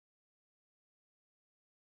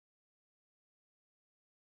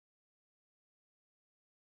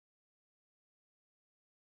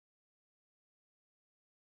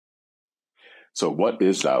So what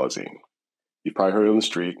is xylazine? You've probably heard it on the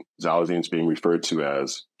street. Xylazine is being referred to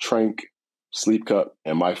as Tranq, sleep cut,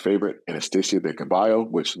 and my favorite, anesthesia de caballo,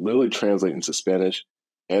 which literally translates into Spanish,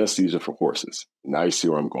 anesthesia for horses. Now you see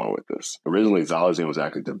where I'm going with this. Originally, xylazine was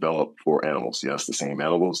actually developed for animals. Yes, the same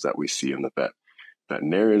animals that we see in the vet.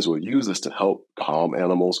 Veterinarians will use this to help calm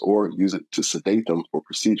animals or use it to sedate them for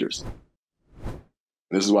procedures.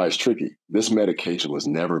 This is why it's tricky. This medication was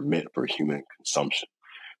never meant for human consumption.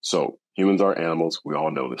 So humans are animals. We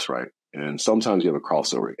all know this, right? And sometimes you have a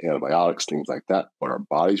crossover, antibiotics, things like that, but our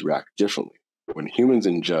bodies react differently. When humans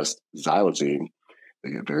ingest xylazine,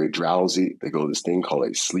 they get very drowsy. They go to this thing called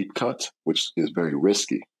a sleep cut, which is very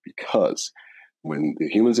risky because when the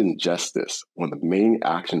humans ingest this, one of the main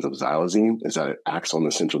actions of xylazine is that it acts on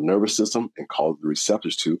the central nervous system and causes the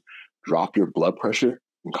receptors to drop your blood pressure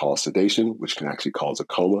and cause sedation, which can actually cause a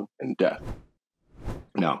coma and death.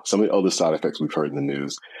 Now, some of the other side effects we've heard in the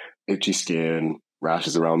news, itchy skin,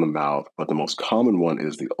 rashes around the mouth, but the most common one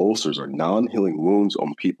is the ulcers or non-healing wounds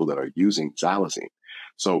on people that are using xylazine.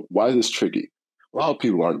 So why is this tricky? A lot of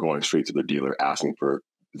people aren't going straight to the dealer asking for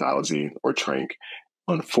xylazine or Tranq.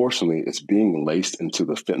 Unfortunately, it's being laced into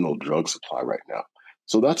the fentanyl drug supply right now.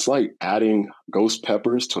 So that's like adding ghost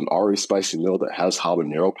peppers to an already spicy meal that has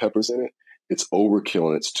habanero peppers in it. It's overkill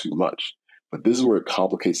and it's too much. But this is where it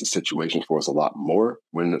complicates the situation for us a lot more.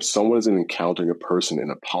 When someone is encountering a person in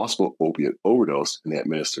a possible opiate overdose and they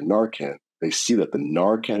administer Narcan, they see that the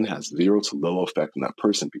Narcan has zero to little effect on that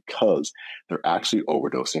person because they're actually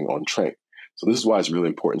overdosing on Tranq. So this is why it's really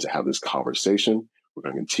important to have this conversation. We're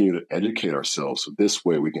going to continue to educate ourselves so this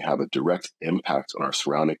way we can have a direct impact on our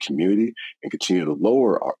surrounding community and continue to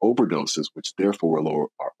lower our overdoses, which therefore will lower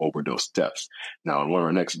our overdose deaths. Now, in one of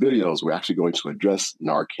our next videos, we're actually going to address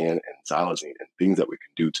Narcan and xylazine and things that we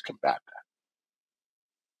can do to combat that.